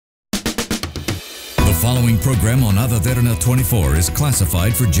following program on Derana 24 is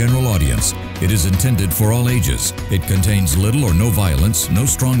classified for general audience. It is intended for all ages. It contains little or no violence, no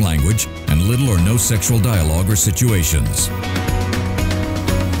strong language, and little or no sexual dialogue or situations.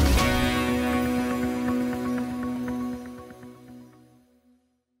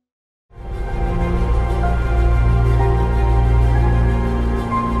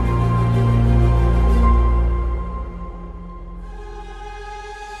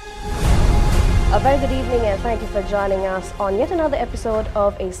 A very good evening and thank you for joining us on yet another episode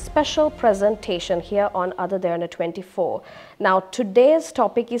of a special presentation here on Derana 24. Now today's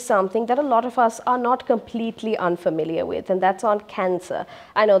topic is something that a lot of us are not completely unfamiliar with, and that's on cancer.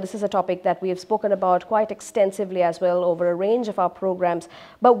 I know this is a topic that we have spoken about quite extensively as well over a range of our programs,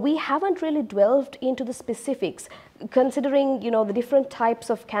 but we haven't really delved into the specifics, considering the different types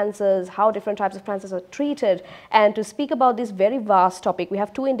of cancers, how different types of cancers are treated. And to speak about this very vast topic, we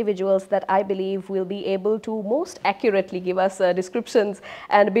have two individuals that I believe will be able to most accurately give us descriptions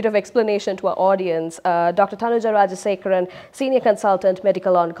and a bit of explanation to our audience. Dr. Tanujaa Rajaasekaran, Senior Consultant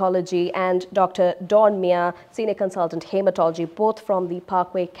Medical Oncology, and Dr. Dawn Mya, Senior Consultant Haematology, both from the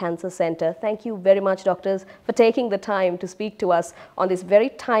Parkway Cancer Center. Thank you very much, doctors, for taking the time to speak to us on this very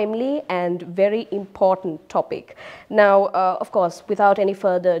timely and very important topic. Now, of course, without any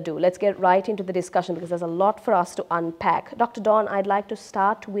further ado, let's get right into the discussion because there's a lot for us to unpack. Dr. Dawn, I'd like to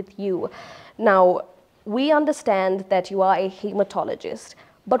start with you. Now, we understand that you are a hematologist,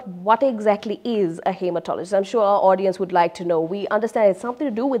 but what exactly is a hematologist? I'm sure our audience would like to know. We understand it's something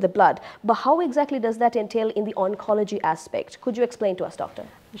to do with the blood, but how exactly does that entail in the oncology aspect? Could you explain to us, doctor?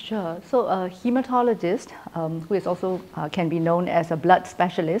 Sure. So a hematologist, who is also can be known as a blood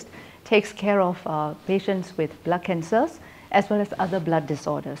specialist, takes care of patients with blood cancers as well as other blood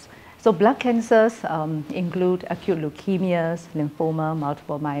disorders. So blood cancers include acute leukemias, lymphoma,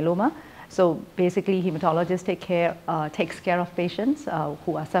 multiple myeloma. So basically, hematologists takes care of patients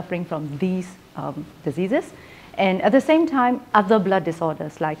who are suffering from these diseases. And at the same time, other blood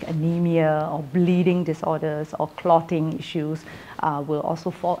disorders like anemia or bleeding disorders or clotting issues will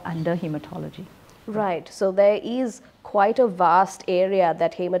also fall under hematology. Right. So there is quite a vast area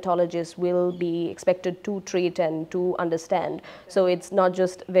that hematologists will be expected to treat and to understand. So it's not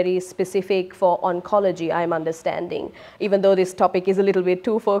just very specific for oncology, I'm understanding. Even though this topic is a little bit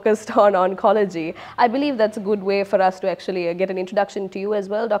too focused on oncology, I believe that's a good way for us to actually get an introduction to you as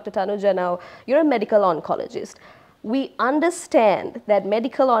well, Dr. Tanujaa. Now, you're a medical oncologist. We understand that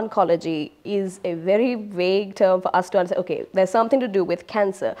medical oncology is a very vague term for us to understand, okay, there's something to do with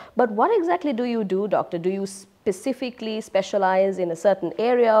cancer, but what exactly do you do, doctor? Do you specifically specialize in a certain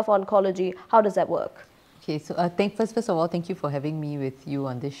area of oncology? How does that work? Okay, so first of all, thank you for having me with you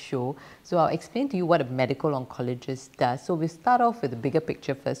on this show. So I'll explain to you what a medical oncologist does. So we'll start off with the bigger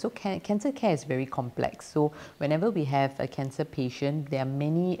picture first. So cancer care is very complex. So whenever we have a cancer patient, there are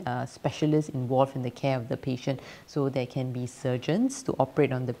many specialists involved in the care of the patient. So there can be surgeons to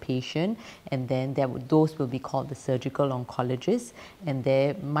operate on the patient, and then those will be called the surgical oncologists. And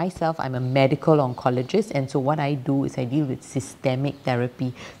myself, I'm a medical oncologist, and so what I do is I deal with systemic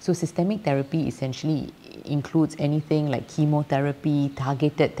therapy. So systemic therapy essentially includes anything like chemotherapy,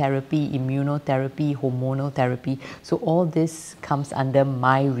 targeted therapy, immunotherapy, hormonal therapy. So all this comes under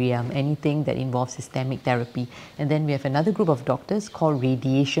my realm, anything that involves systemic therapy. And then we have another group of doctors called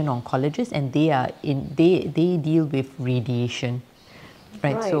radiation oncologists, and they deal with radiation.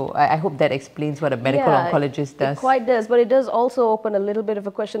 Right. So I hope that explains what a medical oncologist does. It quite does, but it does also open a little bit of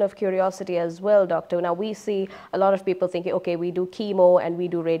a question of curiosity as well, doctor. Now we see a lot of people thinking, okay, we do chemo and we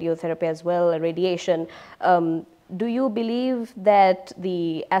do radiotherapy as well, radiation. Do you believe that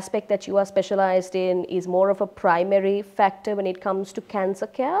the aspect that you are specialized in is more of a primary factor when it comes to cancer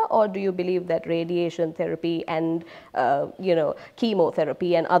care, or do you believe that radiation therapy and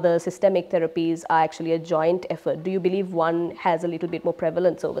chemotherapy and other systemic therapies are actually a joint effort? Do you believe one has a little bit more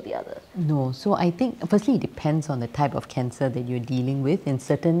prevalence over the other? No. So I think firstly it depends on the type of cancer that you're dealing with. In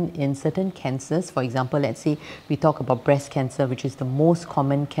certain cancers, for example, let's say we talk about breast cancer, which is the most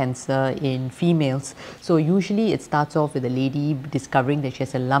common cancer in females. So usually it starts off with a lady discovering that she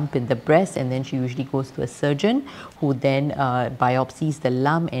has a lump in the breast, and then she usually goes to a surgeon who then biopsies the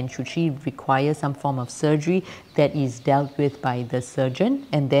lump, and should she require some form of surgery, that is dealt with by the surgeon,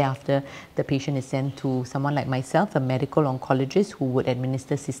 and thereafter the patient is sent to someone like myself, a medical oncologist, who would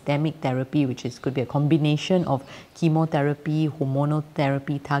administer systemic therapy, which could be a combination of chemotherapy, hormonal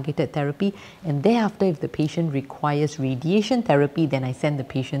therapy, targeted therapy, and thereafter if the patient requires radiation therapy, then I send the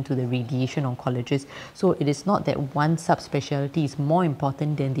patient to the radiation oncologist. So it is not that one subspecialty is more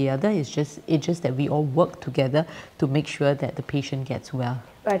important than the other, it's just that we all work together to make sure that the patient gets well.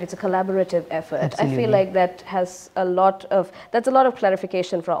 Right, it's a collaborative effort. Absolutely. I feel like that's a lot of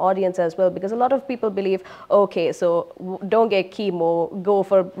clarification for our audience as well, because a lot of people believe, okay, so don't get chemo, go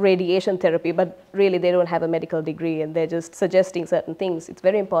for radiation therapy, but really they don't have a medical degree and they're just suggesting certain things. It's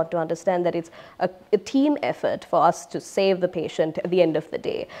very important to understand that it's a team effort for us to save the patient at the end of the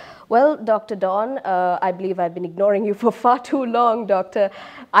day. Well, Dr. Dawn, I believe I've been ignoring you for far too long, Doctor.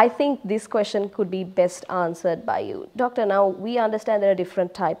 I think this question could be best answered by you. Doctor, now we understand there are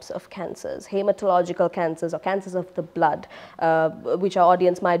different types of cancers, hematological cancers or cancers of the blood, which our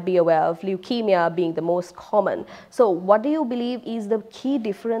audience might be aware of, leukemia being the most common. So what do you believe is the key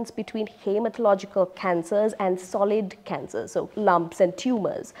difference between hematological cancers and solid cancers, so lumps and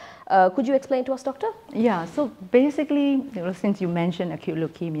tumors? Could you explain to us, Doctor? Yeah, so basically, since you mentioned acute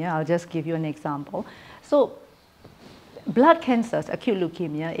leukemia, I'll just give you an example. So blood cancers, acute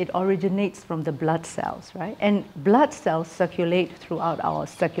leukemia, it originates from the blood cells, right? And blood cells circulate throughout our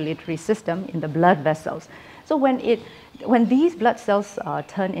circulatory system in the blood vessels. So when these blood cells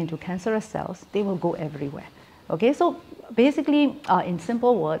turn into cancerous cells, they will go everywhere. Okay, so basically, in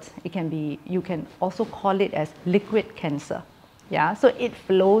simple words, you can also call it as liquid cancer. Yeah, so it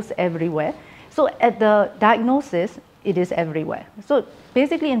flows everywhere. So at the diagnosis, it is everywhere. So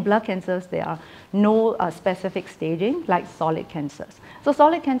basically in blood cancers, there are no specific staging like solid cancers. So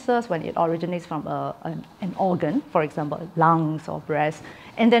solid cancers, when it originates from an organ, for example, lungs or breast,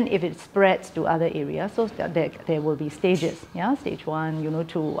 and then if it spreads to other areas, so there will be stages, yeah, stage 1,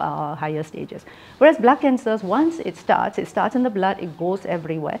 to higher stages. Whereas blood cancers, once it starts in the blood, it goes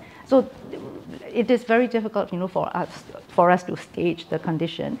everywhere. So it is very difficult, for us to stage the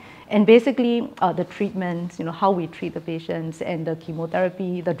condition. And basically, the treatments, how we treat the patients and the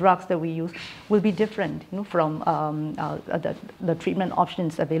chemotherapy, the drugs that we use will be different, from the treatment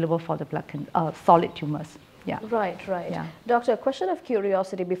options available for the solid tumors. Yeah. Right. Yeah. Doctor, a question of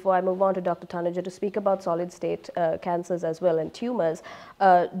curiosity before I move on to Dr. Tanujaa to speak about solid state cancers as well and tumors.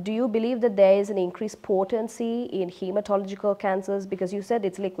 Do you believe that there is an increased potency in hematological cancers? Because you said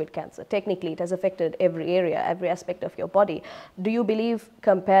it's liquid cancer. Technically, it has affected every area, every aspect of your body. Do you believe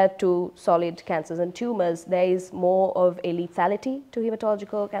compared to solid cancers and tumors, there is more of a lethality to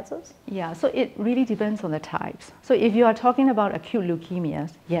hematological cancers? Yeah, so it really depends on the types. So if you are talking about acute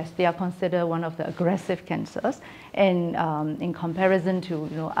leukemias, yes, they are considered one of the aggressive cancers. And in comparison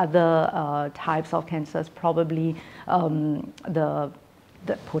to other types of cancers, probably the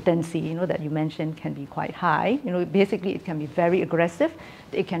potency that you mentioned can be quite high. Basically it can be very aggressive.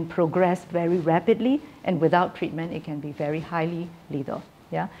 It can progress very rapidly, and without treatment, it can be very highly lethal.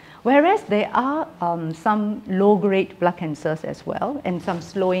 Yeah. Whereas there are some low-grade blood cancers as well, and some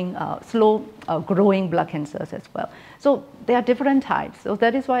slow growing blood cancers as well. So there are different types. So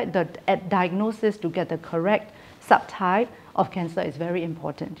that is why at diagnosis, to get the correct subtype of cancer is very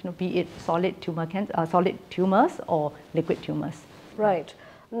important. Be it solid tumors or liquid tumors. Right.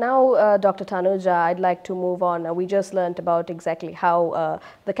 Now, Dr. Tanujaa, I'd like to move on. We just learned about exactly how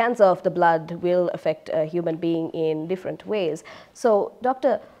the cancer of the blood will affect a human being in different ways. So,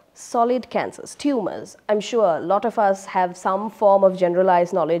 Doctor, solid cancers, tumors, I'm sure a lot of us have some form of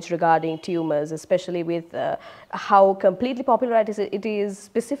generalized knowledge regarding tumors, especially with how completely popular it is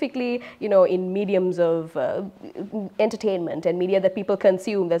specifically, in mediums of entertainment and media that people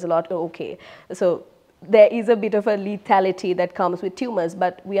consume. There's a lot, okay. So there is a bit of a lethality that comes with tumors,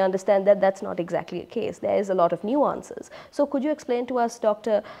 but we understand that that's not exactly the case. There is a lot of nuances. So could you explain to us,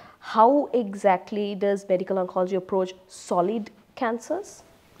 Doctor, how exactly does medical oncology approach solid cancers?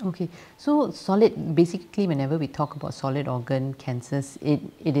 Okay, so solid, basically whenever we talk about solid organ cancers,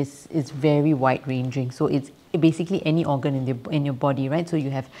 it's very wide ranging. So it's basically any organ in your body, right? So you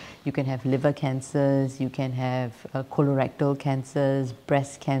can have liver cancers, you can have colorectal cancers,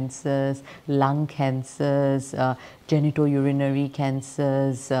 breast cancers, lung cancers, genitourinary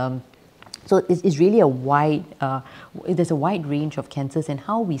cancers. So it's really there's a wide range of cancers, and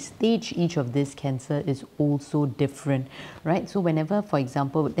how we stage each of this cancer is also different, right? So whenever, for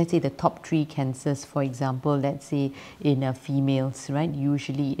example, let's say the top 3 cancers, for example, let's say in females, right?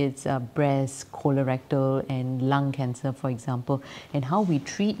 Usually it's breast, colorectal and lung cancer, for example. And how we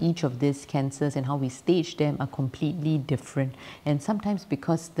treat each of these cancers and how we stage them are completely different. And sometimes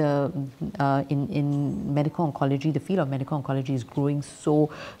because in medical oncology, the field of medical oncology is growing so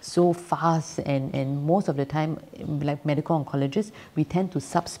fast, and most of the time, like medical oncologists, we tend to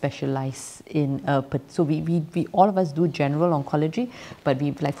subspecialize in so we all of us do general oncology, but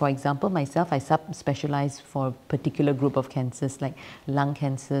like for example myself, I subspecialize for a particular group of cancers like lung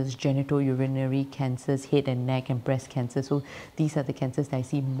cancers, genitourinary cancers, head and neck and breast cancer. So these are the cancers that I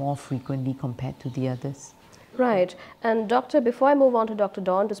see more frequently compared to the others. Right. And doctor, before I move on to Dr.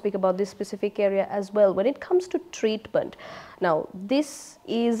 Dawn to speak about this specific area as well, when it comes to treatment, now this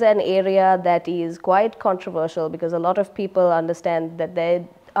is an area that is quite controversial because a lot of people understand that they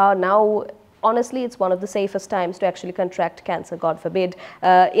are now, honestly, it's one of the safest times to actually contract cancer, God forbid,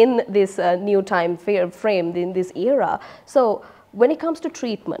 in this new time frame, in this era. So when it comes to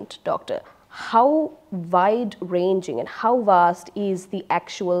treatment, doctor, how wide ranging and how vast is the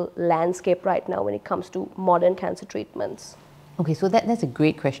actual landscape right now when it comes to modern cancer treatments? Okay, so that's a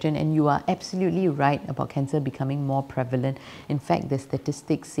great question, and you are absolutely right about cancer becoming more prevalent. In fact, the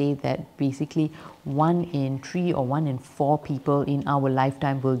statistics say that basically 1 in 3 or 1 in 4 people in our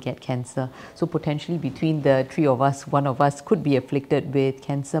lifetime will get cancer. So potentially between the 3 of us, 1 of us could be afflicted with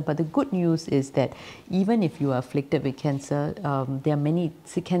cancer. But the good news is that even if you are afflicted with cancer, there are many,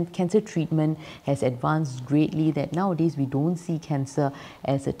 cancer treatment has advanced greatly, that nowadays we don't see cancer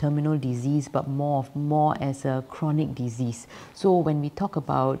as a terminal disease, but more as a chronic disease. So when we talk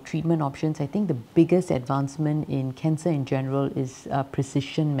about treatment options, I think the biggest advancement in cancer in general is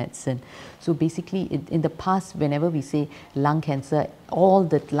precision medicine. So basically in the past, whenever we say lung cancer, all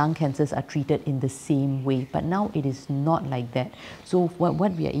the lung cancers are treated in the same way, but now it is not like that. So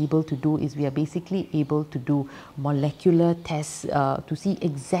what we are able to do is we are basically able to do molecular tests to see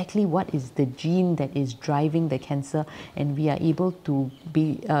exactly what is the gene that is driving the cancer, and we are able to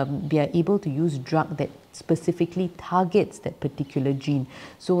use drug that specifically targets that particular gene.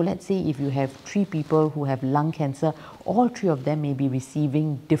 So let's say if you have 3 people who have lung cancer, all 3 of them may be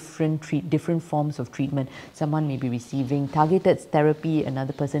receiving different forms of treatment. Someone may be receiving targeted therapy,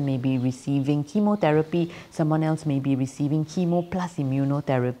 another person may be receiving chemotherapy, someone else may be receiving chemo plus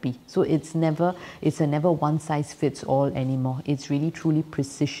immunotherapy. So it's a never one size fits all anymore. It's really truly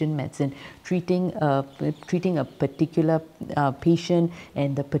precision medicine, treating a particular patient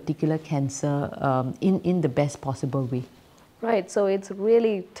and the particular cancer in the best possible way. Right, so it's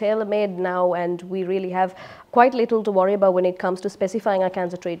really tailor-made now, and we really have quite little to worry about when it comes to specifying our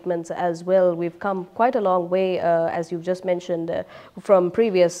cancer treatments as well. We've come quite a long way, as you've just mentioned, from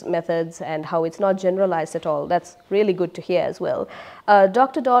previous methods, and how it's not generalized at all. That's really good to hear as well.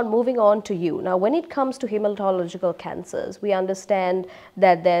 Dr. Dawn, moving on to you. Now, when it comes to hematological cancers, we understand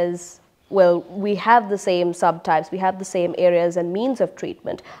that we have the same subtypes, we have the same areas and means of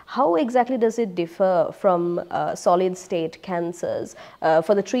treatment. How exactly does it differ from solid state cancers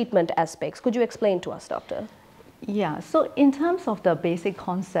for the treatment aspects? Could you explain to us, doctor? Yeah, so in terms of the basic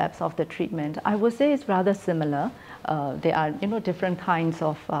concepts of the treatment, I would say it's rather similar. There are different kinds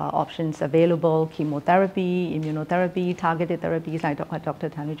of options available: chemotherapy, immunotherapy, targeted therapies, like what Dr.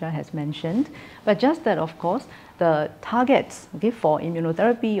 Tanujaa has mentioned. But just that, of course, the targets for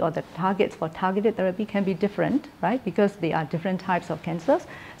immunotherapy or the targets for targeted therapy can be different, right? Because they are different types of cancers.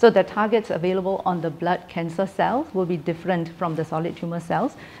 So the targets available on the blood cancer cells will be different from the solid tumor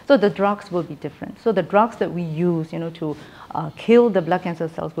cells. So the drugs will be different. So the drugs that we use, to kill the blood cancer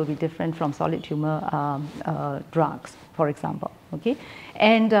cells will be different from solid tumor drugs, for example. Okay,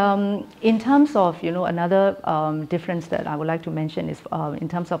 and in terms of another difference that I would like to mention is in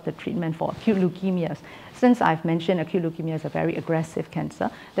terms of the treatment for acute leukemias. Since I've mentioned acute leukemia is a very aggressive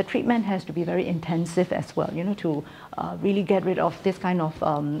cancer, the treatment has to be very intensive as well, to really get rid of this kind of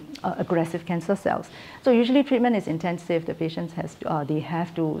aggressive cancer cells. So usually treatment is intensive. The patients they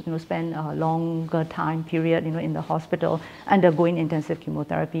have to spend a longer time period in the hospital undergoing intensive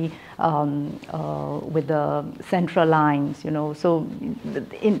chemotherapy with the central lines. So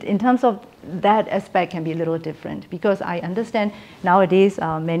in terms of that aspect can be a little different, because I understand nowadays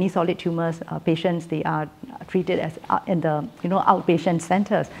many solid tumors patients, they are treated as in the outpatient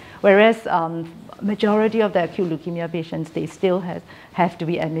centers, whereas majority of the acute leukemia patients, they still have to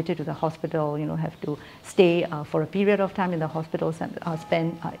be admitted to the hospital, have to stay for a period of time in the hospital,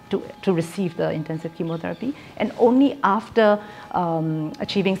 to receive the intensive chemotherapy, and only after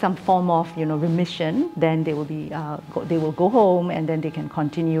achieving some form of remission, then they will go home, and then they can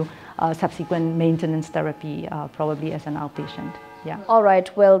continue subsequent maintenance therapy, probably as an outpatient. Yeah. All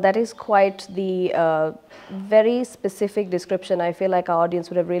right. Well, that is quite the very specific description. I feel like our audience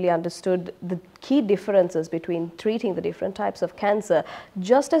would have really understood the key differences between treating the different types of cancer.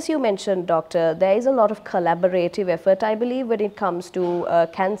 Just as you mentioned, doctor, there is a lot of collaborative effort, I believe, when it comes to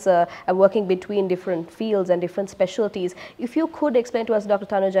cancer and working between different fields and different specialties. If you could explain to us, Dr.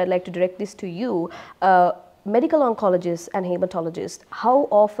 Tanujaa, I'd like to direct this to you. Medical oncologists and hematologists, how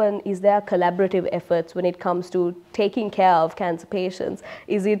often is there collaborative efforts when it comes to taking care of cancer patients?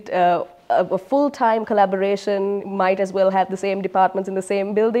 Is it a full-time collaboration, might as well have the same departments in the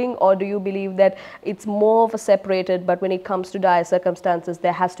same building, or do you believe that it's more of a separated, but when it comes to dire circumstances,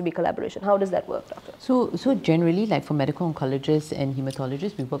 there has to be collaboration? How does that work, doctor? So generally, like for medical oncologists and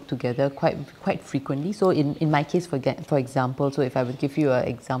hematologists, we work together quite frequently. So in my case, for example, so if I would give you an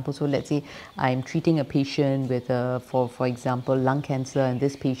example, so let's say I'm treating a patient with, for example, lung cancer, and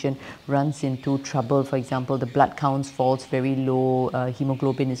this patient runs into trouble. For example, the blood counts falls very low,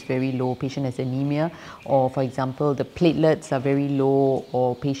 hemoglobin is very low, patient has anemia, or for example, the platelets are very low,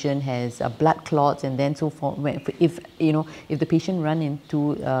 or patient has blood clots, and then so if the patient run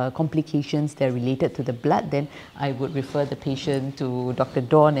into complications that are related to the blood, then I would refer the patient to Dr.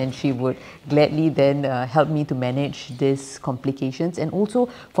 Dawn, and she would gladly then help me to manage these complications. And also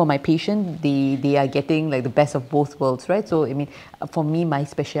for my patient, they are getting like the best of both worlds, right? So I mean, for me, my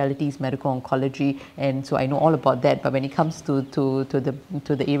specialty is medical oncology, and so I know all about that. But when it comes to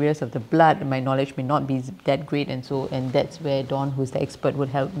the areas of the blood, my knowledge may not be that great, and that's where Dawn, who's the expert, would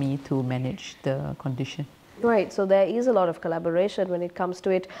help me to manage the condition. Right, so there is a lot of collaboration when it comes to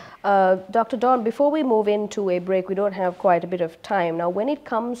it. Dr. Dawn, before we move into a break, we don't have quite a bit of time. Now, when it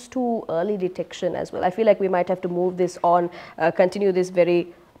comes to early detection as well, I feel like we might have to move this on, continue this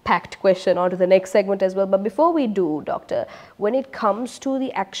very packed question onto the next segment as well. But before we do, doctor, when it comes to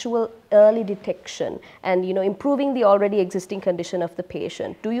the actual early detection and improving the already existing condition of the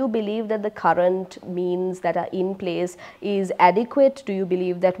patient, do you believe that the current means that are in place is adequate? Do you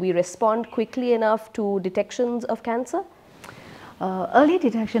believe that we respond quickly enough to detections of cancer? Early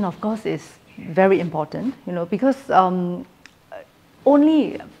detection, of course, is very important, because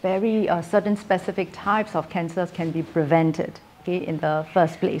only very certain specific types of cancers can be prevented, okay, in the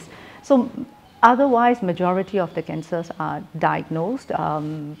first place. So otherwise, majority of the cancers are diagnosed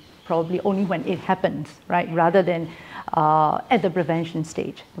probably only when it happens, right, rather than at the prevention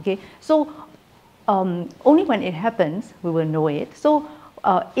stage, okay. So only when it happens, we will know it. So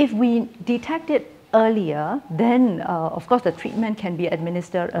if we detect it earlier, then of course the treatment can be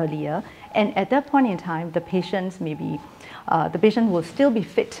administered earlier, and at that point in time, the patient will still be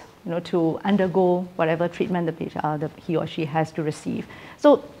fit, to undergo whatever treatment he or she has to receive.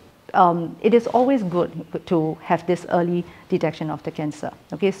 So it is always good to have this early detection of the cancer,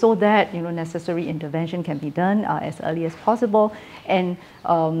 okay, so that necessary intervention can be done as early as possible, and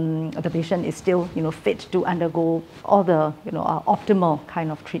the patient is still fit to undergo all the optimal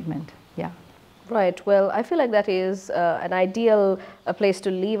kind of treatment. Yeah. Right. Well, I feel like that is an ideal place to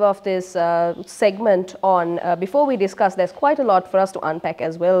leave off this segment on. Before we discuss, there's quite a lot for us to unpack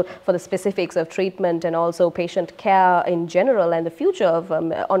as well for the specifics of treatment and also patient care in general and the future of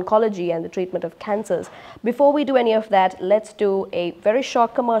oncology and the treatment of cancers. Before we do any of that, let's do a very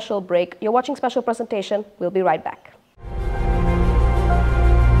short commercial break. You're watching Special Presentation. We'll be right back.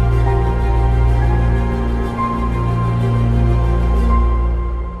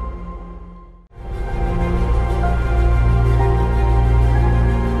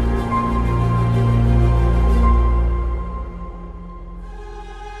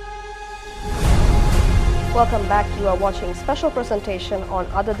 Welcome back. You are watching Special Presentation on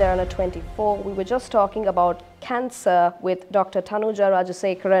Other Derana 24. We were just talking about cancer with Dr. Tanujaa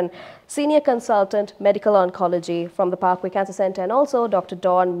Rajaasekaran, Senior Consultant Medical Oncology from the Parkway Cancer Center, and also Dr.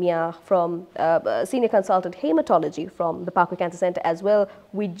 Dawn Mya from Senior Consultant Haematology from the Parkway Cancer Center as well.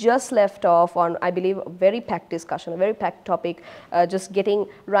 We just left off on, I believe, a very packed discussion, a very packed topic, just getting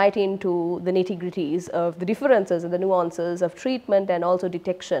right into the nitty-gritties of the differences and the nuances of treatment and also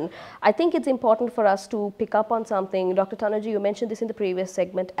detection. I think it's important for us to pick up on something. Dr. Tanujaa, you mentioned this in the previous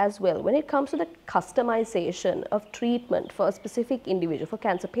segment as well. When it comes to the customization of treatment for a specific individual, for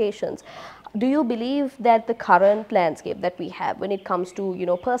cancer patients, do you believe that the current landscape that we have when it comes to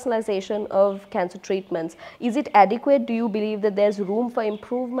personalization of cancer treatments, is it adequate? Do you believe that there's room for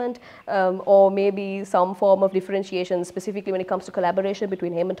improvement or maybe some form of differentiation, specifically when it comes to collaboration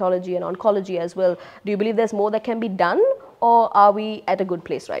between hematology and oncology as well? Do you believe there's more that can be done, or are we at a good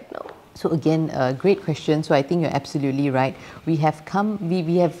place right now? So again, great question. So I think you're absolutely right. We have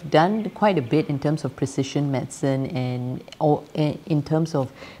done quite a bit in terms of precision medicine and in terms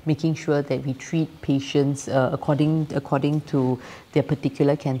of making sure that we treat patients according to their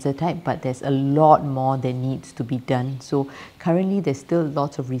particular cancer type, but there's a lot more that needs to be done. So currently there's still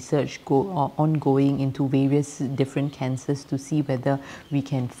lots of research ongoing into various different cancers to see whether we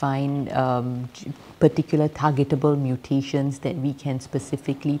can find particular targetable mutations that we can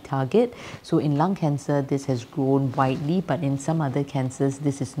specifically target. So in lung cancer, this has grown widely, but in some other cancers,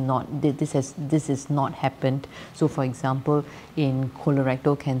 this has not happened. So for example, in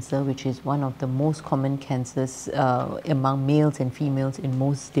colorectal cancer, which is one of the most common cancers among males and females in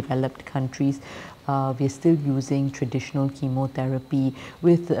most developed countries. We're still using traditional chemotherapy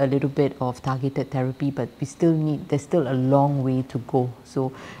with a little bit of targeted therapy, but there's still a long way to go.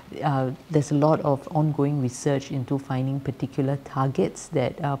 So there's a lot of ongoing research into finding particular targets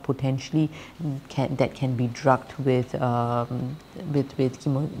that potentially can be drugged with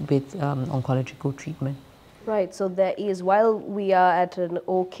oncological treatment. Right, so there is, while we are at an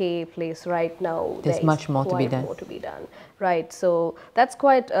okay place right now, there's much more to be done. Right, so that's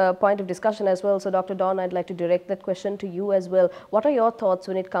quite a point of discussion as well. So Dr. Dawn, I'd like to direct that question to you as well. What are your thoughts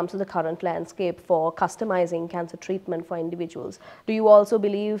when it comes to the current landscape for customizing cancer treatment for individuals? Do you also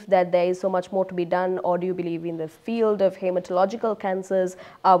believe that there is so much more to be done, or do you believe in the field of hematological cancers?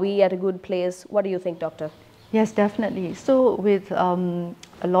 Are we at a good place? What do you think, Doctor? Yes, definitely. So with a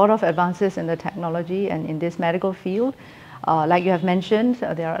lot of advances in the technology and in this medical field, like you have mentioned,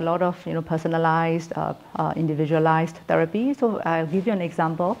 there are a lot of personalized, individualized therapy. So I'll give you an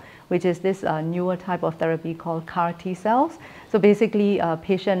example, which is this newer type of therapy called CAR T cells. So basically,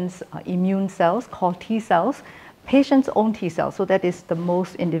 patients' immune cells called T cells, patient's own T cells. So that is the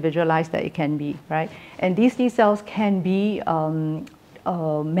most individualized that it can be, right? And these T cells can be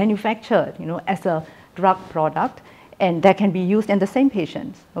manufactured, as a drug product, and that can be used in the same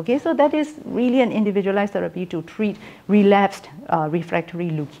patients. Okay, so that is really an individualized therapy to treat relapsed refractory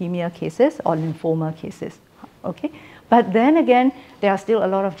leukemia cases or lymphoma cases. Okay, but then again, there are still a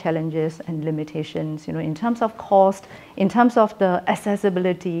lot of challenges and limitations, in terms of cost, in terms of the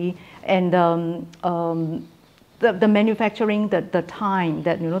accessibility, and the manufacturing, the time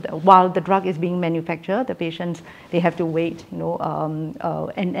that, while the drug is being manufactured, the patients, they have to wait,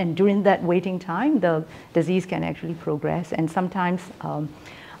 and during that waiting time, the disease can actually progress. And sometimes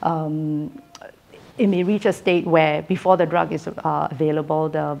it may reach a state where before the drug is available,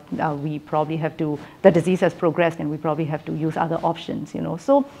 the disease has progressed and we probably have to use other options,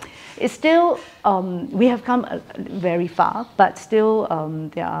 So it's still, we have come very far, but still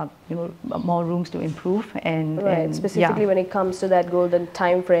there are more rooms to improve. And specifically when it comes to that golden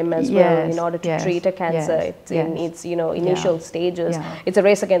time frame as well, in order to treat a cancer, it's in its initial stages. It's a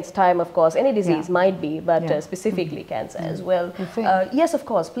race against time, of course. Any disease might be, but specifically cancer as well. Yes, of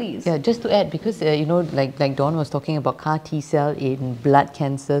course, please. Yeah, just to add, because like Dawn was talking about CAR T cell in blood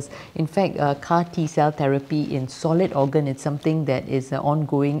cancers. In fact, CAR T cell therapy in solid organ is something that is an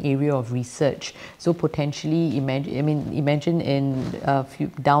ongoing area of research. So potentially, imagine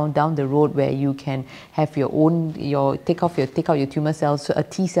in down the road where you can have your own, take out your tumor cells,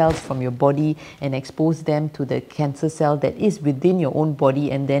 T cells from your body, and expose them to the cancer cell that is within your own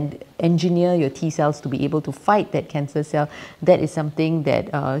body, and then engineer your T cells to be able to fight that cancer cell. That is something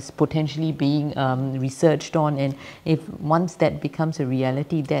that is potentially being researched on, and if once that becomes a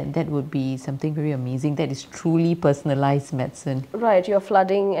reality, that would be something very amazing. That is truly personalized medicine. Right, you're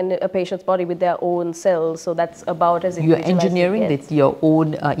flooding a patient's body with their own cells, so that's about as you're engineering your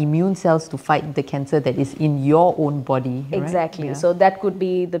own immune cells to fight the cancer that is in your own body. Exactly. Right? Yeah. So that could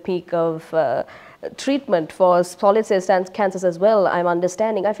be the peak of treatment for solid cell cancers as well, I'm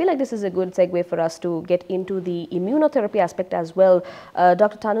understanding. I feel like this is a good segue for us to get into the immunotherapy aspect as well.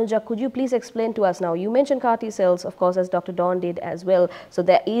 Dr. Tanujaa, could you please explain to us now? You mentioned CAR T cells, of course, as Dr. Dawn did as well. So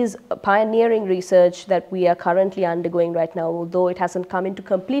there is pioneering research that we are currently undergoing right now. Although it hasn't come into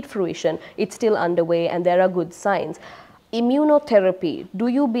complete fruition, it's still underway and there are good signs. Immunotherapy, do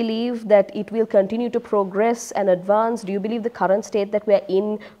you believe that it will continue to progress and advance? Do you believe the current state that we're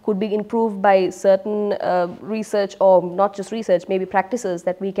in could be improved by certain research, or not just research, maybe practices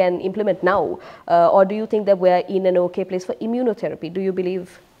that we can implement now? Or do you think that we're in an okay place for immunotherapy? Do you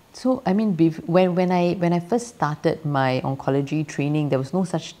believe? So, I mean, when I first started my oncology training, there was no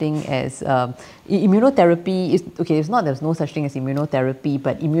such thing as immunotherapy. There's no such thing as immunotherapy,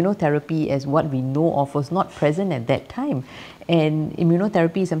 but immunotherapy as what we know of was not present at that time. And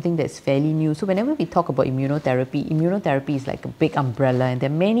immunotherapy is something that's fairly new. So whenever we talk about immunotherapy is like a big umbrella, and there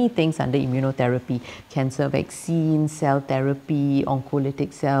are many things under immunotherapy: cancer vaccine, cell therapy,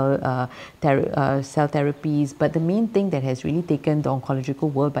 oncolytic cell therapies. But the main thing that has really taken the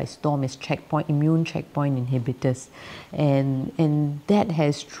oncological world by storm is immune checkpoint inhibitors, and that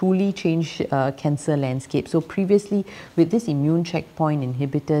has truly changed cancer landscape. So previously, with this immune checkpoint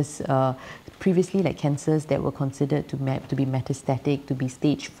inhibitors, previously like cancers that were considered to be metastatic, to be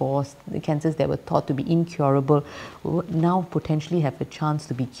stage 4, the cancers that were thought to be incurable, now potentially have a chance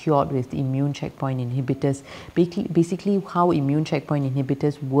to be cured with the immune checkpoint inhibitors. Basically, how immune checkpoint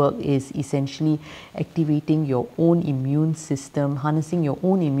inhibitors work is essentially activating your own immune system, harnessing your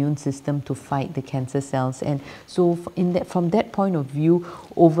own immune system to fight the cancer cells. And so from that point of view,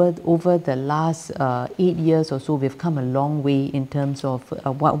 over the last 8 years or so, we've come a long way in terms of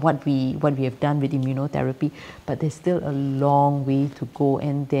what we have done with immunotherapy, but there's still a long way to go,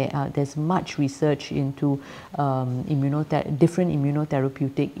 and there's much research into different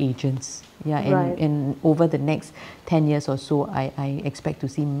immunotherapeutic agents. Yeah, and over the next 10 years or so, I expect to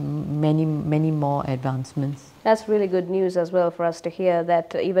see many more advancements. That's really good news as well for us to hear,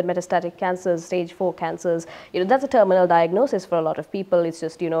 that even metastatic cancers, stage 4 cancers, that's a terminal diagnosis for a lot of people. It's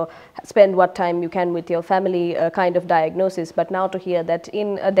just, spend what time you can with your family kind of diagnosis. But now to hear that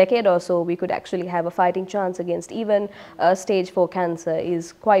in a decade or so, we could actually have a fighting chance against even stage 4 cancer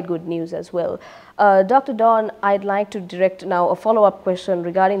is quite good news as well. Dr. Dawn, I'd like to direct now a follow-up question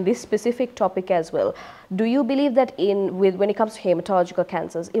regarding this specific topic as well. Do you believe that when it comes to hematological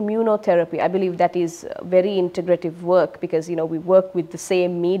cancers, immunotherapy, I believe that is very integrative work, because we work with the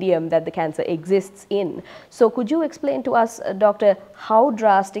same medium that the cancer exists in. So could you explain to us, doctor, how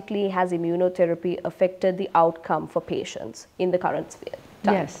drastically has immunotherapy affected the outcome for patients in the current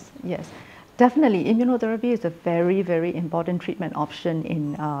time? Yes. Definitely, immunotherapy is a very, very important treatment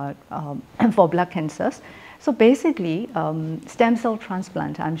option for blood cancers. So basically, stem cell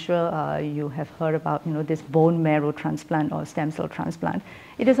transplant, I'm sure you have heard about, this bone marrow transplant or stem cell transplant.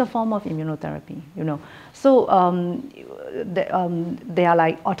 It is a form of immunotherapy, So they are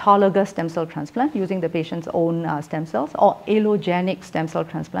like autologous stem cell transplant using the patient's own stem cells, or allogenic stem cell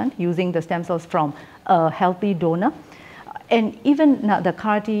transplant using the stem cells from a healthy donor. And even now, the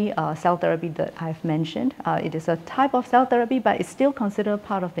CAR-T cell therapy that I've mentioned, it is a type of cell therapy, but it's still considered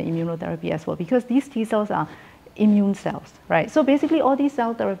part of the immunotherapy as well, because these T cells are immune cells, right? So basically, all these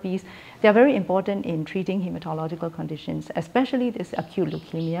cell therapies, they are very important in treating hematological conditions, especially this acute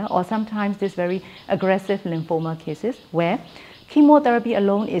leukemia, or sometimes this very aggressive lymphoma cases, where chemotherapy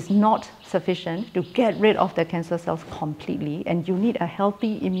alone is not sufficient to get rid of the cancer cells completely, and you need a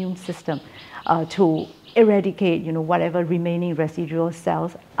healthy immune system to eradicate, whatever remaining residual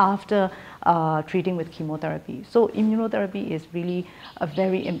cells after treating with chemotherapy. So immunotherapy is really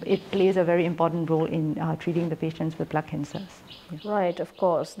it plays a very important role in treating the patients with blood cancers. Yeah. Right, of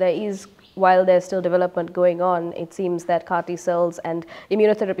course. While there's still development going on, it seems that CAR-T cells and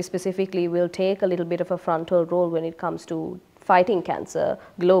immunotherapy specifically will take a little bit of a frontal role when it comes to fighting cancer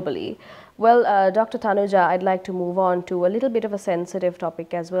globally. Well, Dr. Tanujaa, I'd like to move on to a little bit of a sensitive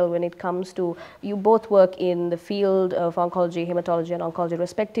topic as well when it comes to, you both work in the field of oncology, hematology and oncology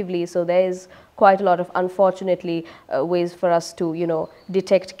respectively, so there is quite a lot of, unfortunately, ways for us to,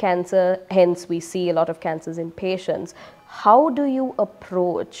 detect cancer, hence we see a lot of cancers in patients. How do you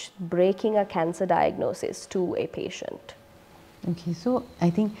approach breaking a cancer diagnosis to a patient? Okay, so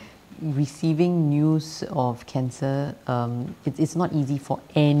I think receiving news of cancer, it's not easy for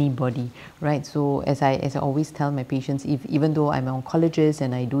anybody, right? So as I always tell my patients, even though I'm an oncologist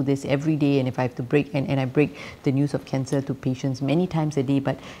and I do this every day, and if I have to break and I break the news of cancer to patients many times a day,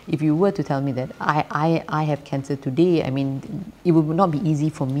 but if you were to tell me that I have cancer today, I mean, it would not be easy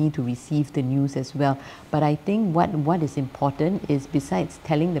for me to receive the news as well. But I think what is important is, besides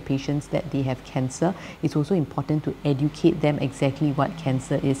telling the patients that they have cancer, it's also important to educate them exactly what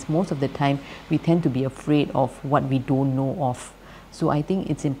cancer is. Most of the time, we tend to be afraid of what we don't know of. So I think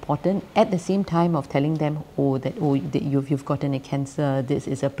it's important, at the same time of telling them, that you've gotten a cancer, this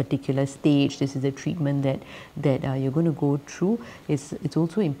is a particular stage, this is a treatment that you're going to go through. It's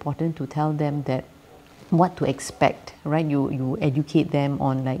also important to tell them that what to expect, right? You educate them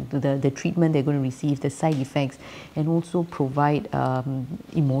on like the treatment they're going to receive, the side effects, and also provide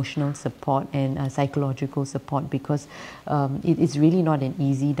emotional support and psychological support, because it is really not an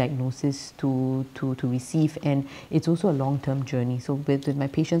easy diagnosis to receive, and it's also a long-term journey. So with my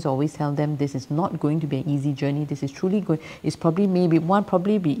patients, I always tell them this is not going to be an easy journey. This is truly it's probably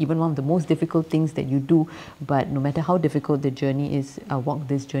be even one of the most difficult things that you do, but no matter how difficult the journey is, I'll walk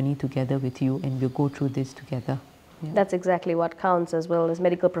this journey together with you, and we'll go through this together. Yeah. That's exactly what counts as well as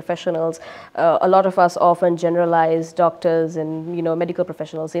medical professionals. A lot of us often generalize doctors and medical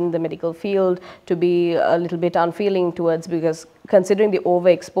professionals in the medical field to be a little bit unfeeling towards, because considering the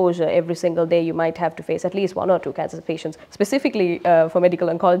overexposure every single day, you might have to face at least 1 or 2 cancer patients, specifically for medical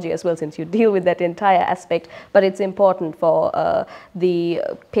oncology as well, since you deal with that entire aspect. But it's important for the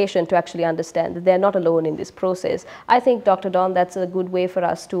patient to actually understand that they're not alone in this process. I think, Dr. Don, that's a good way for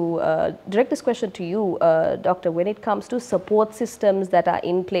us to direct this question to you, Doctor. When it comes to support systems that are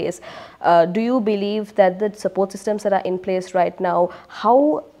in place, do you believe that the support systems that are in place right now,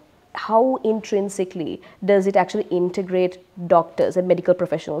 how intrinsically does it actually integrate doctors and medical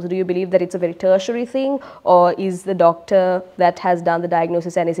professionals? Do you believe that it's a very tertiary thing, or is the doctor that has done the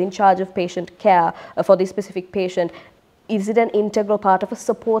diagnosis and is in charge of patient care for this specific patient, is it an integral part of a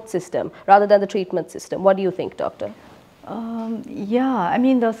support system rather than the treatment system? What do you think, doctor? Yeah, I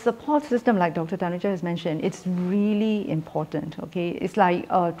mean, the support system, like Dr. Tanujaa has mentioned, it's really important, okay? It's like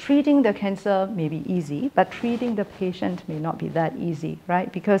treating the cancer may be easy, but treating the patient may not be that easy, right?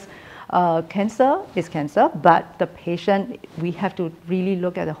 Because cancer is cancer, but the patient, we have to really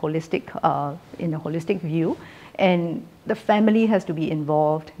look at the holistic, in a holistic view, and the family has to be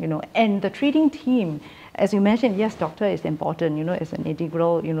involved, you know, and the treating team. As you mentioned, yes, doctor is important, you know, it's an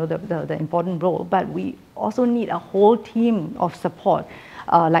integral, you know, the important role, but we also need a whole team of support,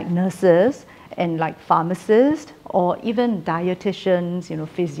 like nurses and like pharmacists, or even dietitians, you know,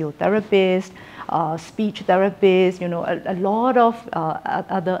 physiotherapists, speech therapists, you know, a lot of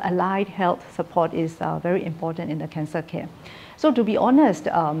other allied health support is very important in the cancer care. So to be honest,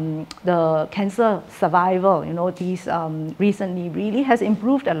 the cancer survival, you know, these recently really has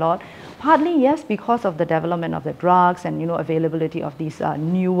improved a lot. Partly, yes, because of the development of the drugs and, you know, availability of these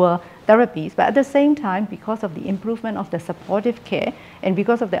newer therapies, but at the same time, because of the improvement of the supportive care and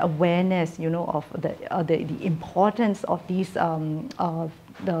because of the awareness, you know, of the importance of these,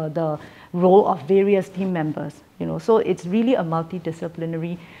 the role of various team members, you know, so it's really a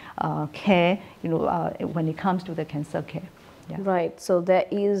multidisciplinary care, you know, when it comes to the cancer care. Yeah. Right. So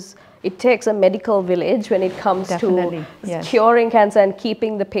it takes a medical village when it comes Definitely, to yes. curing cancer and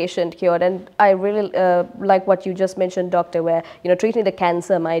keeping the patient cured. And I really like what you just mentioned, doctor, where, you know, treating the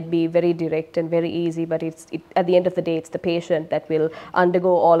cancer might be very direct and very easy, but at the end of the day, it's the patient that will undergo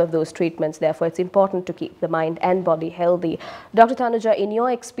all of those treatments. Therefore, it's important to keep the mind and body healthy. Dr. Tanujaa, in your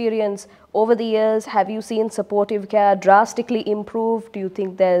experience, over the years, have you seen supportive care drastically improve? Do you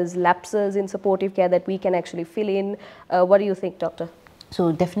think there's lapses in supportive care that we can actually fill in? What do you think, doctor?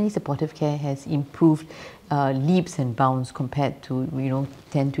 So definitely supportive care has improved leaps and bounds compared to, you know,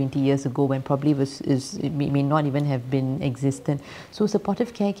 10, 20 years ago, when probably it may not even have been existent. So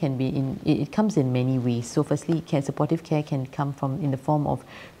supportive care can be it comes in many ways. So firstly, supportive care can come in the form of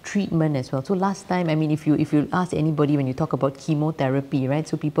treatment as well. So last time, I mean, if you ask anybody when you talk about chemotherapy, right?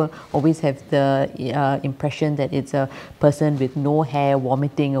 So people always have the impression that it's a person with no hair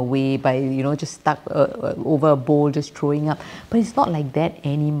vomiting away by, you know, just stuck over a bowl, just throwing up. But it's not like that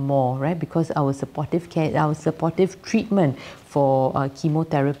anymore, right? Because our supportive care, our supportive treatment for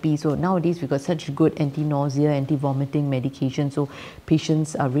chemotherapy. So nowadays we've got such good anti-nausea, anti-vomiting medication. So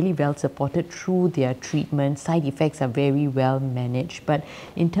patients are really well supported through their treatment. Side effects are very well managed. But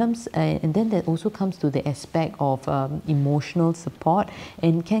in terms, and then that also comes to the aspect of emotional support.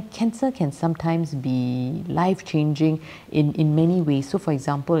 And cancer can sometimes be life-changing in many ways. So for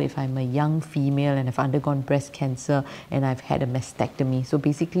example, if I'm a young female and I've undergone breast cancer and I've had a mastectomy, so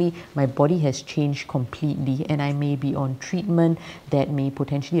basically my body has changed completely and I may be on treatment that may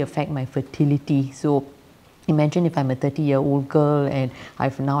potentially affect my fertility. So imagine if I'm a 30-year-old girl and I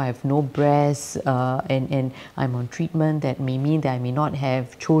have no breasts and I'm on treatment, that may mean that I may not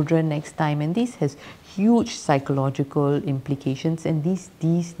have children next time, and this has huge psychological implications, and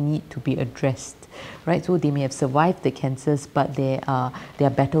these need to be addressed, right? So they may have survived the cancers, but there are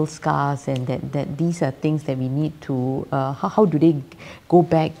battle scars, and that these are things that we need to how do they go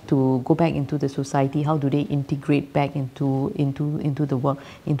back into the society? How do they integrate back into the work,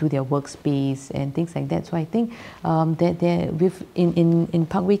 into their workspace and things like that? So I think that in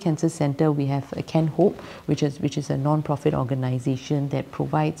Parkway Cancer Centre we have Can Hope, which is a non-profit organization that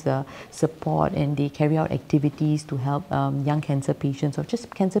provides support, and they carry out activities to help young cancer patients, or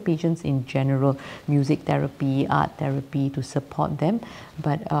just cancer patients in general, music therapy, art therapy, to support them.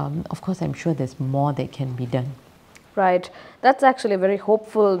 But of course, I'm sure there's more that can be done. Right. That's actually a very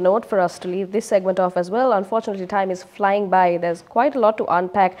hopeful note for us to leave this segment off as well. Unfortunately, time is flying by. There's quite a lot to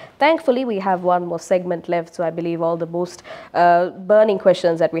unpack. Thankfully, we have one more segment left, so I believe all the most burning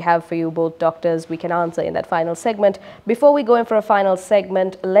questions that we have for you, both doctors, we can answer in that final segment. Before we go in for a final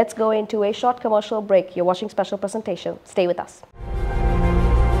segment, let's go into a short commercial break. You're watching Special Presentation. Stay with us.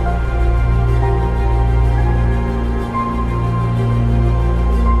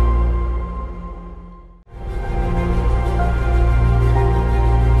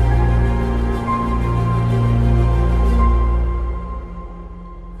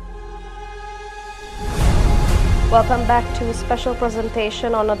 Welcome back to a special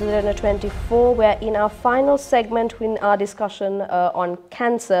presentation on Other Derana 24. We're in our final segment in our discussion on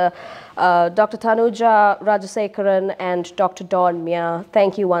cancer. Dr. Tanujaa Rajaasekaran and Dr. Dawn Mya,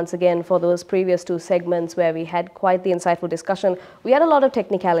 thank you once again for those previous two segments where we had quite the insightful discussion. We had a lot of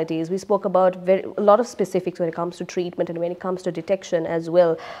technicalities. We spoke about a lot of specifics when it comes to treatment and when it comes to detection as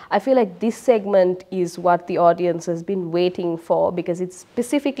well. I feel like this segment is what the audience has been waiting for because it's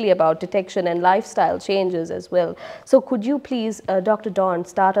specifically about detection and lifestyle changes as well. So could you please, Dr. Dawn,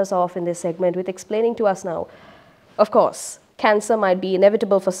 start us off in this segment with explaining to us now, of course, cancer might be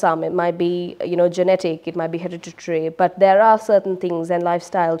inevitable for some, it might be, genetic, it might be hereditary, but there are certain things and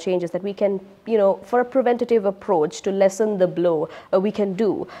lifestyle changes that we can, for a preventative approach to lessen the blow, we can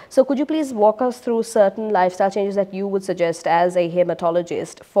do. So could you please walk us through certain lifestyle changes that you would suggest as a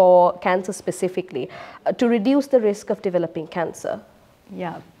hematologist for cancer specifically to reduce the risk of developing cancer?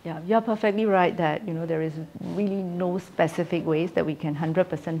 Yeah, you're perfectly right that there is really no specific ways that we can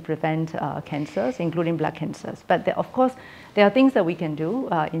 100% prevent cancers, including blood cancers. But of course, there are things that we can do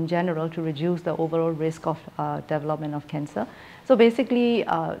in general to reduce the overall risk of development of cancer. So basically,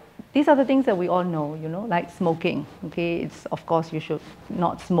 these are the things that we all know, like smoking. Okay, it's of course you should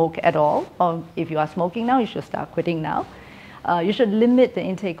not smoke at all, or if you are smoking now, you should start quitting now. You should limit the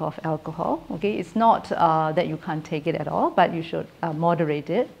intake of alcohol. Okay, it's not that you can't take it at all, but you should moderate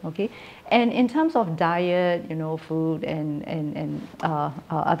it. Okay, and in terms of diet, food and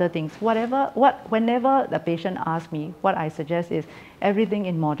other things, whenever the patient asks me, what I suggest is everything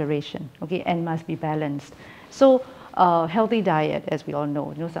in moderation. Okay, and must be balanced. So healthy diet, as we all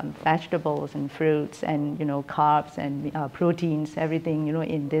know, some vegetables and fruits and carbs and proteins, everything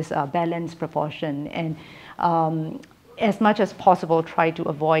in this balanced proportion, and as much as possible, try to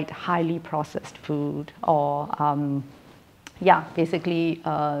avoid highly processed food or, basically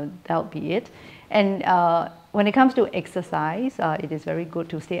that'll be it. And when it comes to exercise, it is very good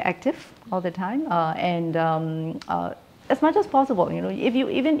to stay active all the time and as much as possible.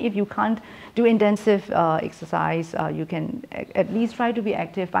 Even if you can't do intensive exercise, you can at least try to be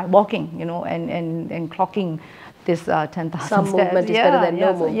active by walking, and clocking this 10,000 steps. Some movement is better than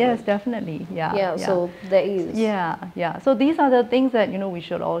no movement. Yes, definitely. Yeah. So there is. Yeah. So these are the things that we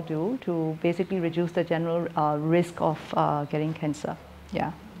should all do to basically reduce the general risk of getting cancer.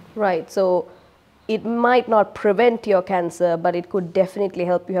 Yeah. Right. So it might not prevent your cancer, but it could definitely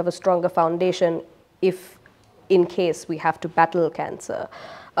help you have a stronger foundation if, in case we have to battle cancer.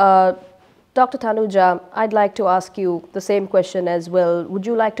 Dr. Tanujaa, I'd like to ask you the same question as well. Would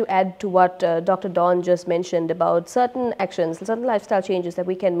you like to add to what Dr. Dawn just mentioned about certain actions, certain lifestyle changes that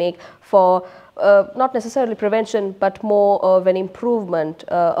we can make for not necessarily prevention, but more of an improvement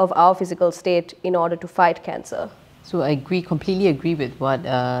of our physical state in order to fight cancer? So I completely agree with what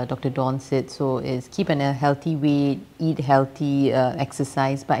Dr. Dawn said. So is keep a healthy weight, eat healthy,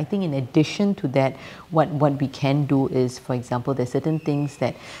 exercise. But I think in addition to that, what we can do is, for example, there's certain things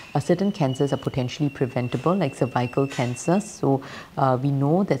that certain cancers are potentially preventable, like cervical cancers. So we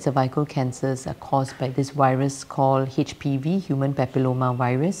know that cervical cancers are caused by this virus called HPV, human papilloma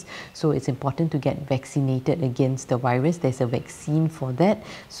virus. So it's important to get vaccinated against the virus. There's a vaccine for that.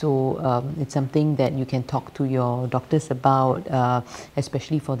 So it's something that you can talk to your doctors about,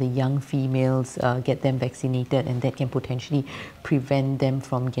 especially for the young females, get them vaccinated, and that can potentially prevent them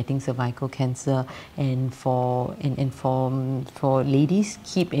from getting cervical cancer. And for ladies,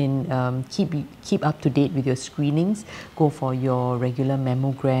 keep up to date with your screenings. Go for your regular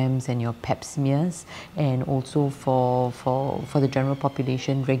mammograms and your pap smears, and also for the general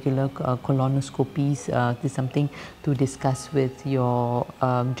population, regular colonoscopies. This is something to discuss with your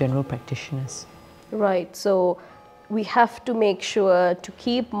general practitioners. Right. So we have to make sure to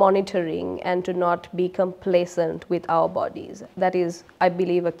keep monitoring and to not be complacent with our bodies. That is, I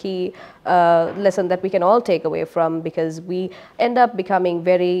believe, a key lesson that we can all take away from, because we end up becoming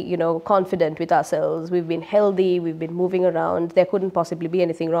very, confident with ourselves. We've been healthy, we've been moving around, there couldn't possibly be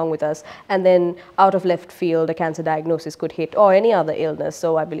anything wrong with us. And then out of left field, a cancer diagnosis could hit, or any other illness.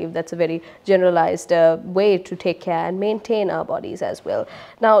 So I believe that's a very generalized way to take care and maintain our bodies as well.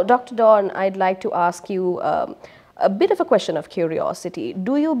 Now, Dr. Dawn, I'd like to ask you a bit of a question of curiosity.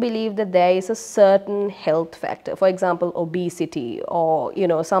 Do you believe that there is a certain health factor, for example, obesity, or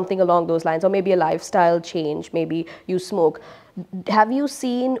something along those lines, or maybe a lifestyle change, maybe you smoke? Have you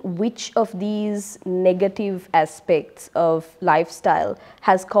seen which of these negative aspects of lifestyle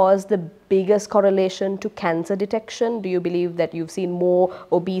has caused the biggest correlation to cancer detection? Do you believe that you've seen more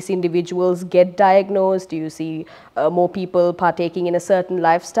obese individuals get diagnosed? Do you see more people partaking in a certain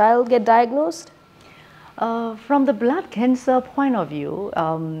lifestyle get diagnosed? From the blood cancer point of view,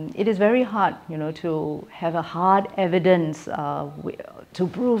 it is very hard, to have a hard evidence to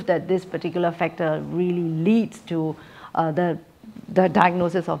prove that this particular factor really leads to the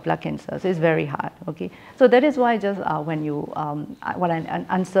diagnosis of blood cancer. So it's very hard. Okay, so that is why just when I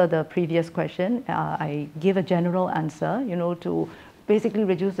answer the previous question, I give a general answer, to basically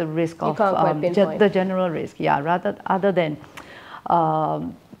reduce the risk of the general risk. Yeah, rather other than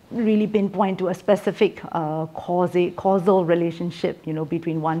really pinpoint to a specific causal relationship,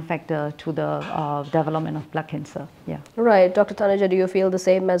 between one factor to the development of blood cancer. Yeah. Right. Dr. Tanujaa, do you feel the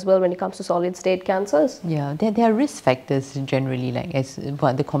same as well when it comes to solid state cancers? Yeah, there are risk factors generally, like as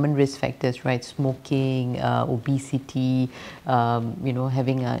the common risk factors, right? Smoking, obesity,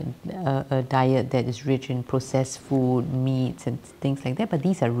 having a diet that is rich in processed food, meats and things like that. But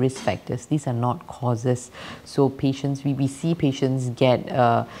these are risk factors. These are not causes. So patients, we see patients get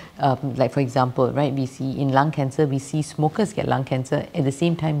like for example, right, we see in lung cancer, we see smokers get lung cancer. At the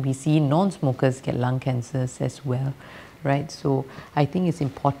same time, we see non-smokers get lung cancers as well, right? So I think it's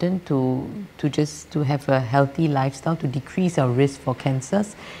important to have a healthy lifestyle to decrease our risk for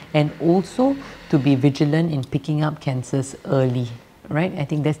cancers, and also to be vigilant in picking up cancers early, right? I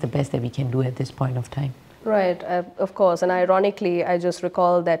think that's the best that we can do at this point of time. Right, of course. And ironically, I just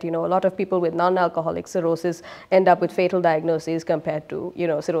recall that, a lot of people with non-alcoholic cirrhosis end up with fatal diagnoses compared to,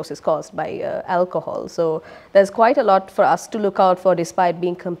 cirrhosis caused by alcohol. So there's quite a lot for us to look out for despite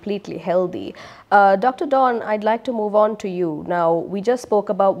being completely healthy. Dr. Dawn, I'd like to move on to you. Now, we just spoke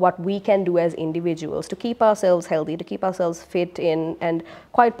about what we can do as individuals to keep ourselves healthy, to keep ourselves fit and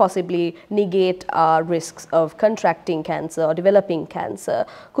quite possibly negate our risks of contracting cancer or developing cancer.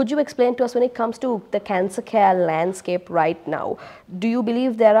 Could you explain to us when it comes to the cancer care landscape right now? Do you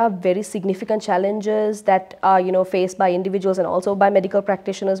believe there are very significant challenges that are, faced by individuals and also by medical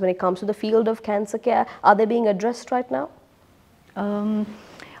practitioners when it comes to the field of cancer care? Are they being addressed right now?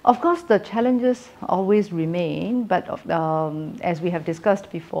 Of course, the challenges always remain, but as we have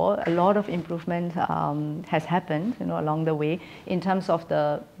discussed before, a lot of improvement has happened, along the way in terms of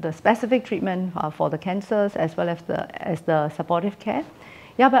the specific treatment for the cancers as well as the supportive care.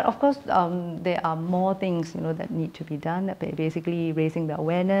 Yeah, but of course, there are more things, that need to be done. Basically, raising the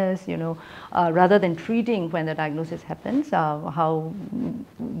awareness, rather than treating when the diagnosis happens. How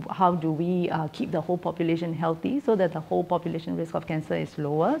do we keep the whole population healthy so that the whole population risk of cancer is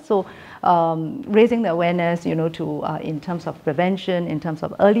lower? So, raising the awareness, in terms of prevention, in terms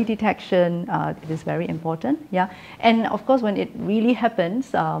of early detection, it is very important. Yeah, and of course, when it really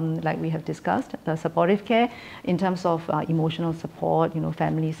happens, like we have discussed, the supportive care in terms of emotional support,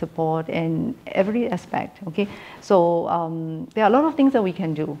 family support and every aspect. Okay, so there are a lot of things that we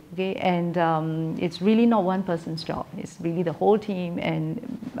can do. Okay, and it's really not one person's job. It's really the whole team and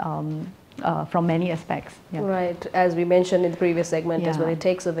from many aspects. Yeah. Right, as we mentioned in the previous segment as well, it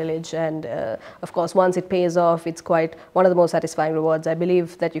takes a village, and of course once it pays off, it's quite one of the most satisfying rewards I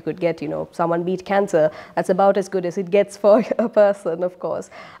believe that you could get. Someone beat cancer, that's about as good as it gets for a person, of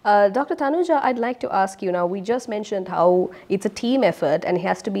course. Dr. Tanujaa, I'd like to ask you now, we just mentioned how it's a team effort and it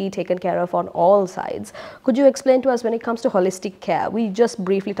has to be taken care of on all sides. Could you explain to us when it comes to holistic care? We just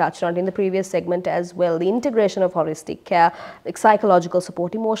briefly touched on it in the previous segment as well, the integration of holistic care, like psychological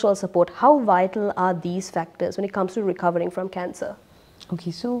support, emotional support. How vital are these factors when it comes to recovering from cancer?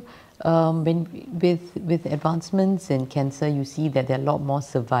 Okay, so with advancements in cancer, you see that there are a lot more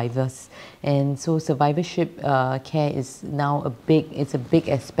survivors, and so survivorship care is now a big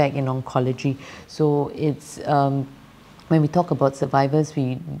aspect in oncology. So it's when we talk about survivors,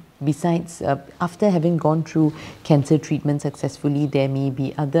 besides after having gone through cancer treatment successfully, there may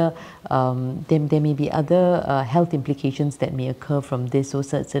be other health implications that may occur from this. So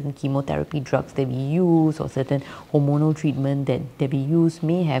certain chemotherapy drugs that we use or certain hormonal treatment that we use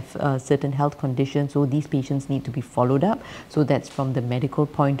may have certain health conditions. So these patients need to be followed up. So that's from the medical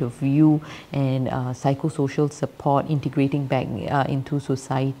point of view, and psychosocial support, integrating back into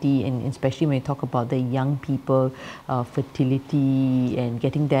society, and especially when we talk about the young people, fertility and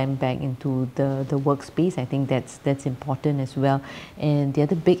getting them back into the workspace. I think that's important as well. And the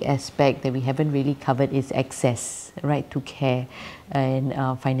other big aspect that we haven't really covered is access, right, to care and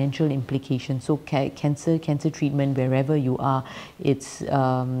financial implications. So cancer treatment, wherever you are, it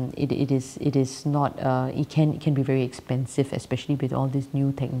can be very expensive, especially with all these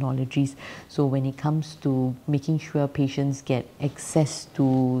new technologies. So when it comes to making sure patients get access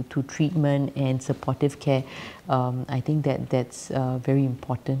to treatment and supportive care, I think that's very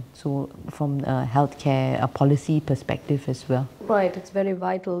important. So from a healthcare policy perspective as well. Right, it's very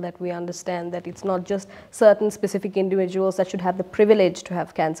vital that we understand that it's not just certain specific individuals that should have the privilege to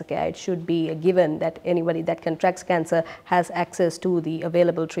have cancer care. It should be a given that anybody that contracts cancer has access to the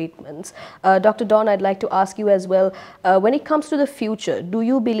available treatments. Dr. Dawn, I'd like to ask you as well, when it comes to the future, do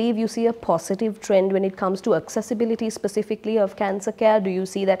you believe you see a positive trend when it comes to accessibility specifically of cancer care? Do you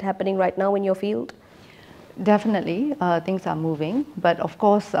see that happening right now in your field? Definitely, things are moving, but of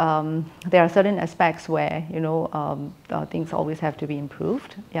course, there are certain aspects where things always have to be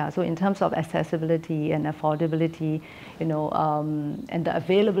improved. Yeah, so in terms of accessibility and affordability, and the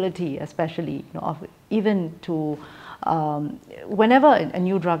availability, especially, of even to whenever a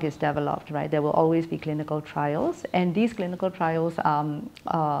new drug is developed, right, there will always be clinical trials, and these clinical trials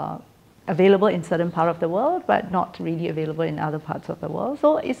are available in certain part of the world, but not really available in other parts of the world.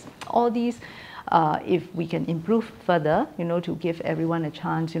 So it's all these. If we can improve further, to give everyone a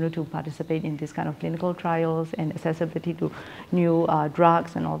chance, to participate in this kind of clinical trials and accessibility to new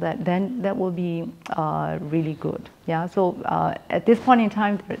drugs and all that, then that will be really good. Yeah. So at this point in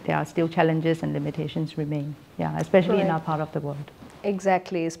time, there are still challenges and limitations remain. Yeah, especially in our part of the world.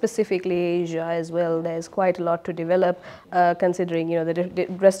 Exactly, specifically Asia as well. There's quite a lot to develop, considering the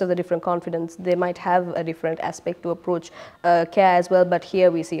rest of the different continents. They might have a different aspect to approach care as well. But here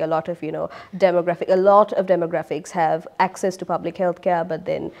we see a lot of demographic. A lot of demographics have access to public health care, but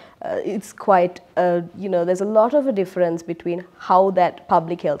then it's quite there's a lot of a difference between how that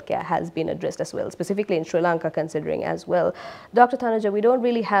public health care has been addressed as well, specifically in Sri Lanka, considering as well. Dr. Tanujaa, we don't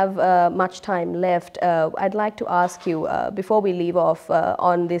really have much time left. I'd like to ask you before we leave off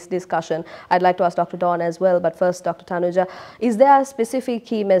on this discussion, I'd like to ask Dr. Dawn as well, but first Dr. Tanujaa, is there a specific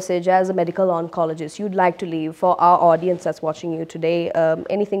key message as a medical oncologist you'd like to leave for our audience that's watching you today?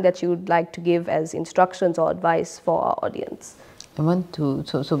 Anything that you'd like to give as instructions or advice for our audience? I want to,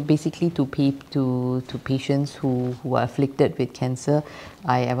 so basically to patients who are afflicted with cancer,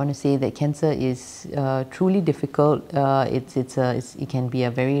 I want to say that cancer is truly difficult. It can be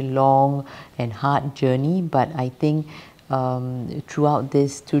a very long and hard journey, but I think throughout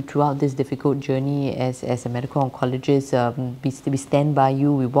this difficult journey as a medical oncologist, we stand by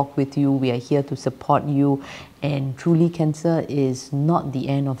you, we walk with you, we are here to support you. And truly, cancer is not the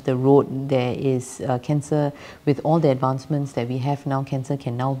end of the road. There is cancer, with all the advancements that we have now, cancer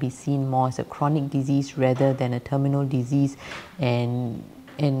can now be seen more as a chronic disease rather than a terminal disease. And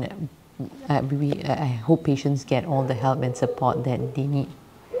I hope patients get all the help and support that they need.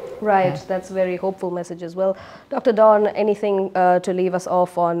 Right, that's a very hopeful message as well. Dr. Dawn, anything to leave us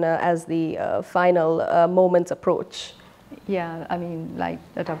off on as the final moments approach? Yeah, I mean, like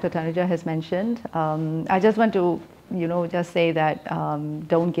Dr. Tanujaa has mentioned, I just want to, just say that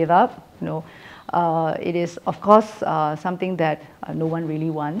don't give up. It is, of course, something that no one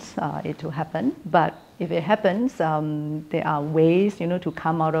really wants it to happen. But if it happens, there are ways, to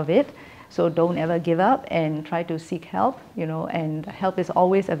come out of it. So don't ever give up and try to seek help, and help is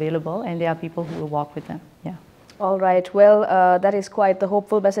always available, and there are people who will walk with them. Yeah. All right. Well, that is quite the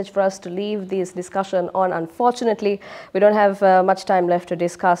hopeful message for us to leave this discussion on. Unfortunately, we don't have much time left to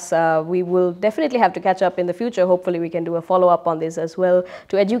discuss. We will definitely have to catch up in the future. Hopefully, we can do a follow-up on this as well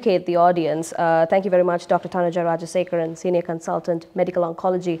to educate the audience. Thank you very much, Dr. Tanujaa Rajaasekaran, Senior Consultant, Medical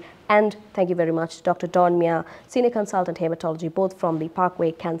Oncology, and thank you very much, Dr. Dawn Mya, Senior Consultant, Haematology, both from the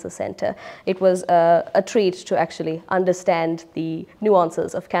Parkway Cancer Center. It was a treat to actually understand the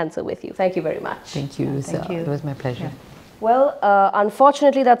nuances of cancer with you. Thank you very much. Thank you. Thank you. It was my pleasure. Yeah. Well,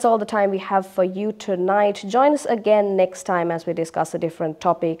 unfortunately, that's all the time we have for you tonight. Join us again next time as we discuss a different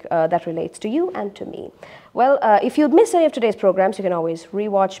topic that relates to you and to me. Well, if you missed any of today's programs, you can always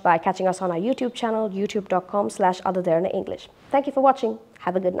rewatch by catching us on our YouTube channel, youtube.com/OtherDerana English. Thank you for watching.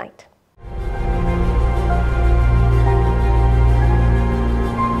 Have a good night.